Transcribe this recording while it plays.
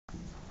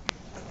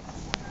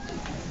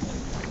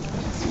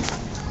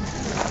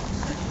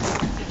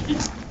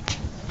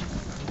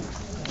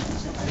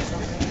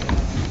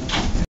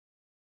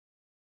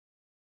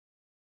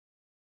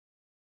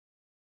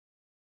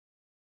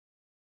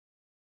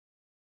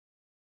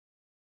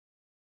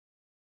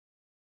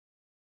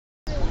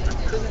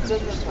Or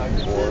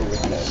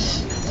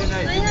weekend.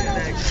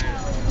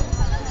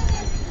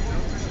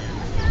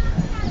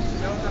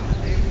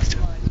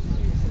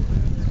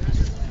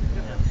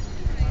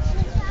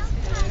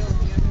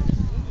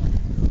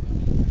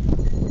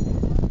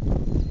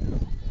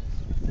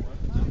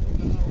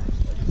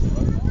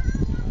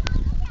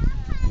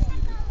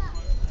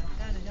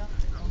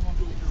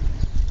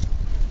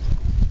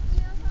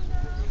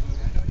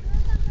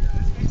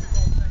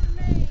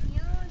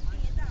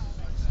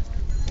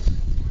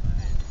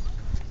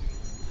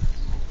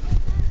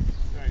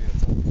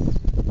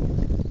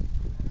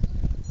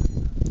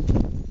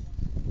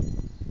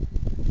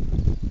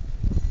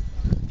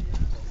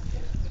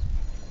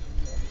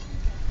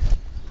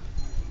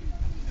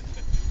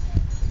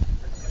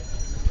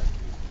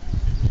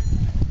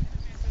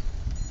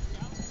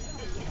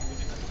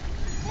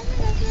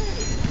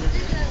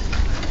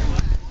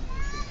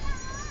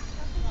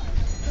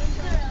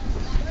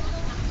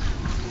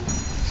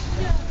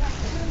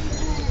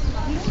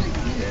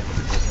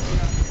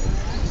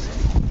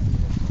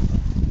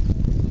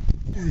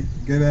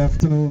 Good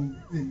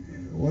afternoon.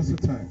 What's the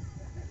time?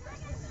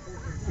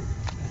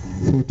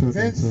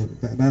 4:30. So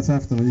that's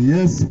afternoon.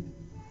 Yes.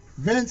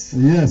 Vince?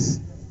 Yes.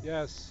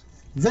 Yes.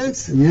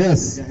 Vince?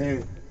 Yes. Your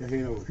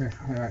hand over.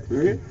 All right.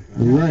 Ready?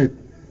 Right.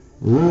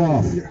 Roll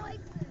off.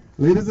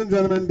 Ladies and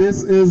gentlemen,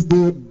 this is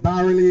the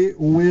Barrouallie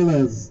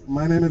Whalers.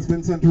 My name is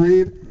Vincent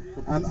Reed,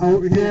 and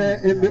out here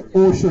in the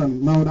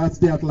ocean, now that's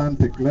the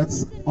Atlantic.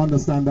 Let's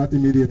understand that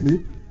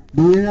immediately.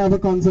 Do we have a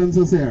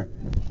consensus here?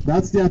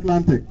 That's the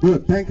Atlantic.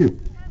 Good, thank you.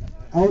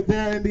 Out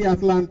there in the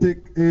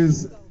Atlantic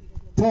is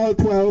Tall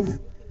 12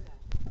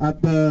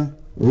 at the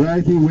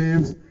Rocky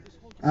Waves,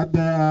 at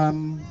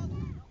the,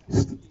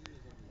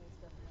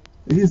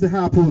 he's the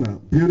harpooner,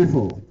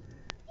 beautiful.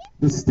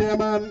 The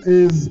stairman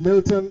is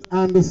Milton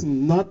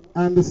Anderson, not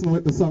Anderson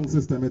with the song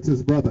system, it's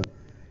his brother.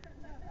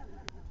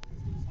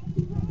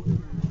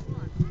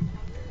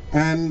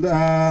 And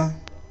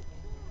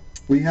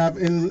we have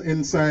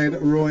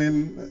inside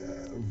rowing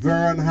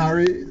Veron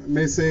Harry,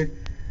 Macy,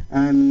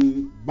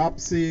 and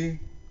Bopsy,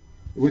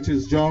 which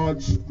is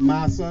George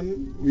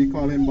Mason, we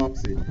call him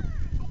Bopsy.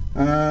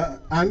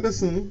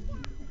 Anderson,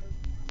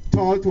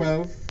 Tall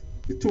 12,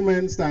 the two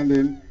men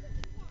standing,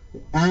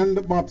 and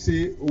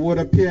Bopsy would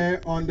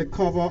appear on the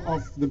cover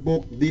of the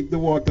book Deep the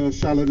Water,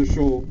 Shallow the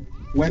Shore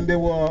when they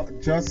were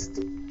just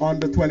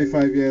under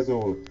 25 years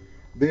old.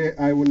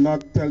 I will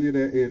not tell you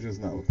their ages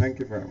now. Thank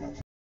you very much.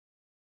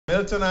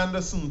 Milton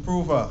Anderson,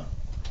 prover.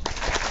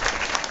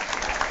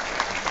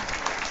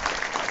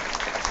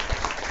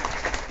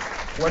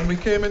 When we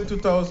came in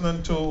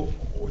 2002,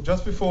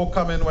 just before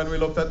coming, when we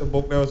looked at the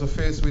book, there was a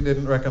face we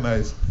didn't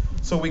recognize.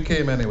 So we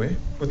came anyway,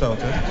 without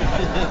it.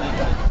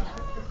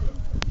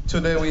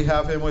 Today we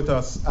have him with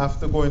us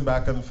after going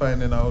back and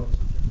finding out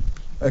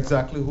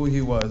exactly who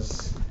he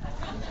was.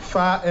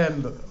 Far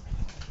end,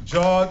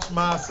 George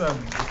Mason,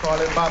 we call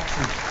him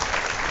Baptist.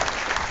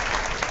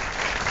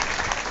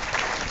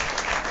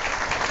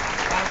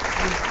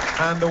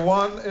 And the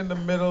one in the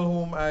middle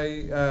whom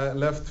I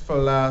left for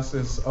last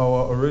is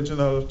our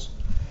original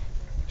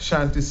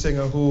shanty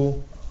singer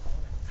who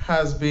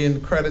has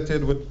been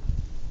credited with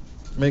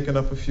making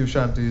up a few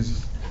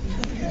shanties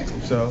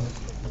himself.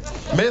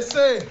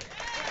 Missy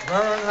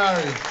Veron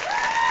Harry.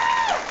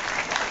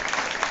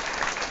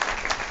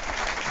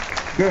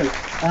 Good.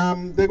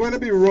 They're going to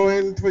be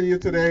rowing for you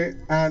today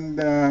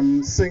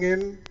and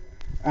singing,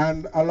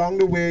 and along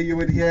the way you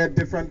would hear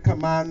different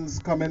commands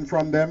coming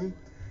from them.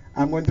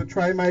 I'm going to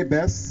try my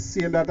best,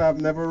 seeing that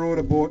I've never rowed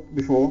a boat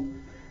before.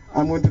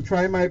 I'm going to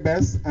try my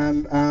best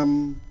and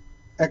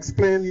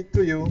explain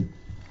to you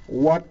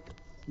what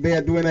they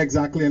are doing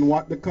exactly and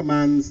what the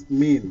commands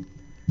mean.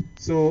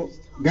 So,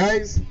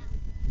 guys,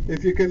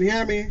 if you can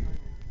hear me,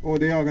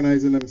 they're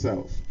organizing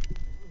themselves.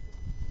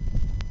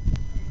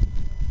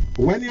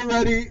 When you're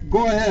ready,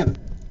 go ahead.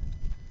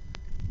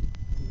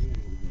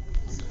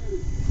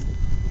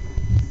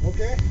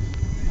 Okay.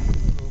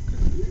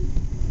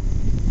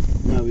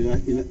 Now we're not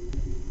in it.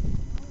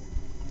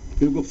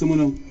 Pick up someone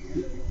now.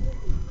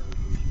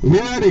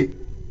 We're ready.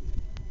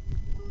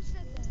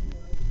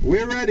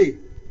 We're ready.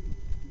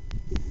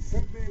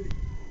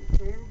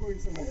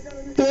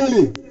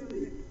 Bailey.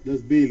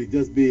 Just Bailey,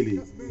 just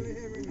Bailey.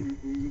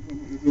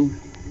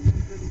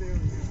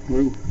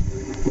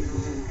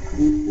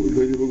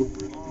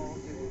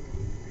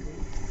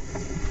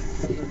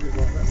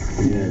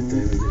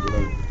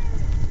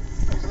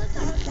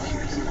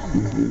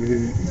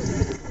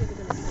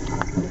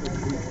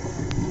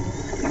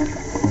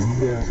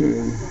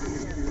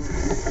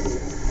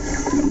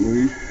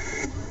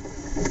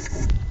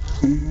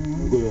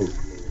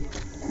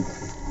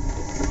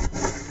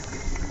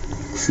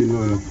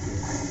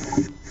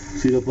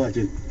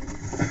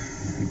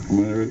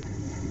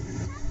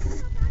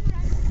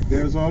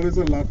 There's always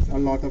a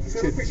lot of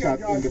chit chat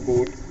in the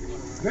boat.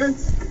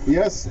 Vince?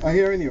 Yes, I'm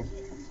hearing you.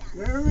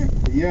 You hear me?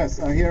 Yes,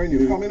 I'm hearing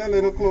you. Come in a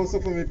little closer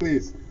for me,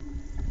 please.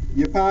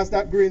 You pass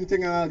that green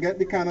thing and I'll get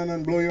the cannon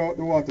and blow you out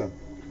the water.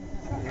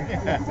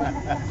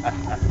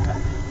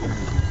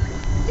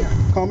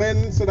 Come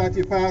in so that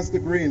you pass the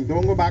green.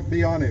 Don't go back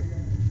beyond it.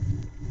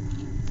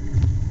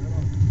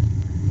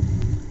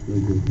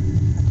 Thank you.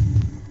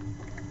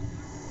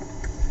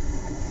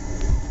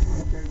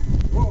 Okay.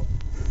 Go.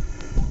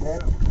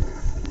 Right.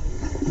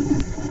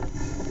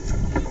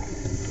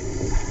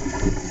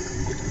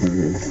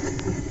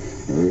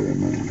 Alright,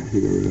 man.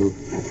 Figure it out.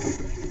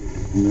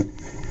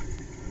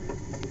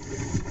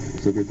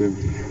 Secretary,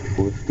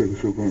 what's the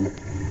show on?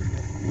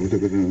 What's the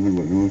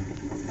number? No.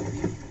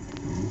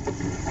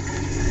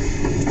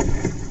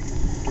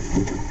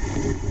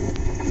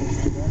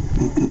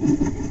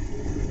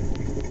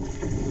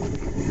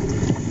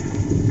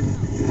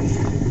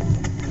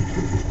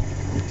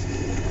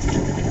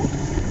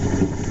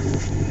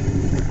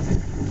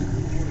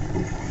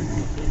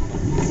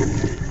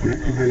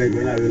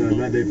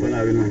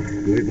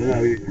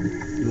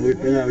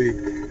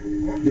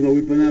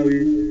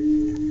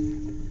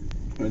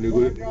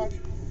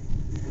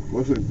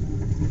 What's it?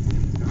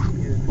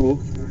 Oh.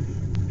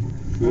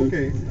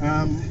 Okay.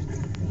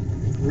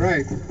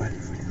 Right.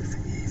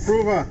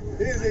 Prover.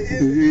 Easy.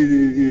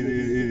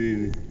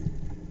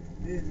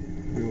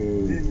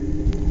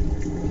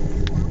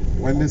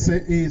 When they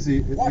say easy,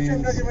 it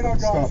means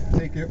stop.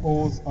 Take your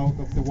oars out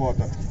of the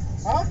water.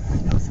 Huh?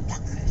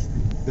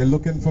 They're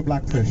looking for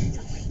blackfish.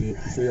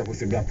 So you have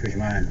to blackfish,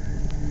 man.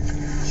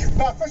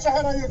 Blackfish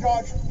ahead of you,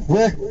 George.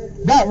 Where?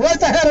 That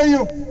right ahead of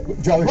you.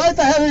 Joey. Right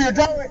ahead of you,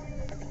 Joey.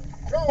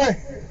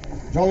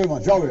 Joey,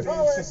 man, Joey. They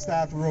used to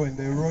start rowing.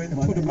 They're rowing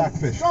for the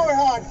blackfish. Joey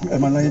hard.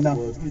 Am I lying now?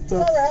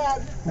 Joey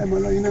hard. Am I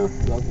lying now?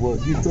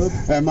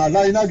 Am I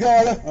lying now,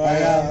 girl?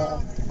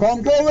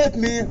 Come go with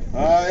me.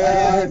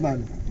 Aye,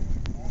 man.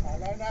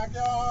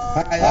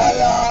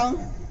 Aye.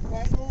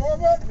 Come go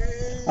with me.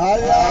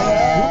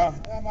 Aye.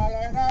 Am I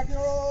lying at you?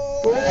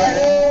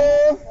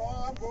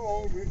 Come go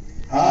with me.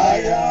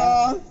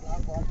 Aye.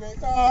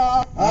 Get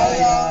up.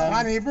 Aye.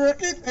 Honey,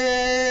 break it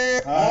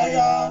in.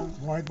 Aye.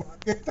 Boy,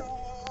 get up.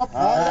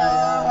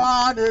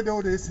 Aye. They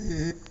do this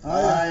here.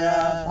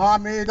 Aye.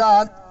 Me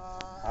done.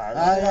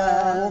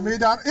 Aye. Me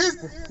done is.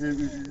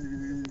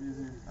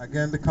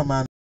 Again, the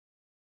command.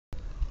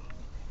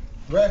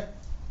 Right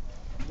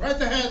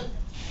ahead.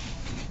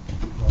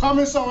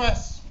 Coming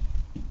southwest.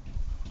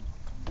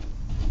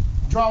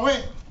 Draw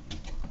away.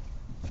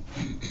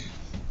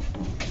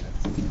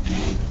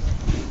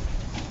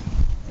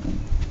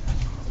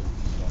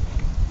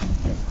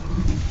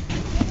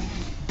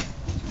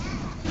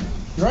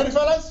 You ready,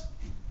 fellas?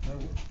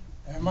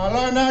 Am I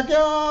like that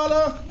girl?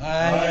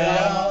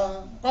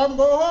 Aye. Come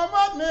go home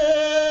with me.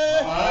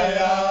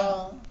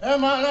 Aye.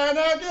 Am I like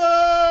that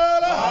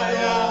girl? Aye.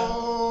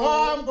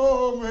 Come go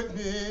home with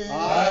me.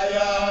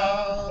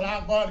 Aye.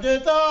 Blackboard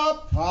get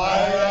up.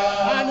 Aye.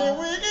 Honey,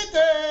 we get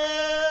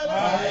it.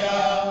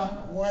 Aye.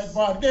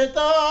 Whiteboard get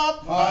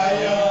up.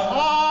 Aye.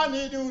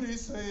 Honey, do the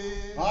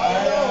same.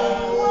 Aye.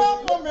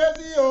 Welcome,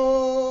 Messi.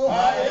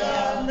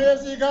 Aye.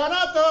 Messi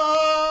gonna turn.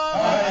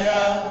 Aye.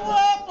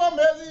 Welcome,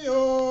 Messi.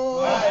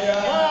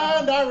 Aye.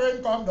 When the rain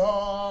come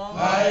down.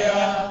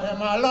 Aye.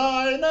 Am I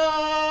lying now?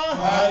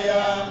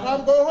 Aye.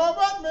 Come go home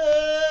with me.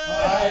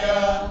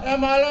 Aye.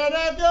 Am I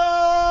lying,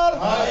 girl?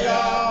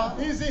 Aye.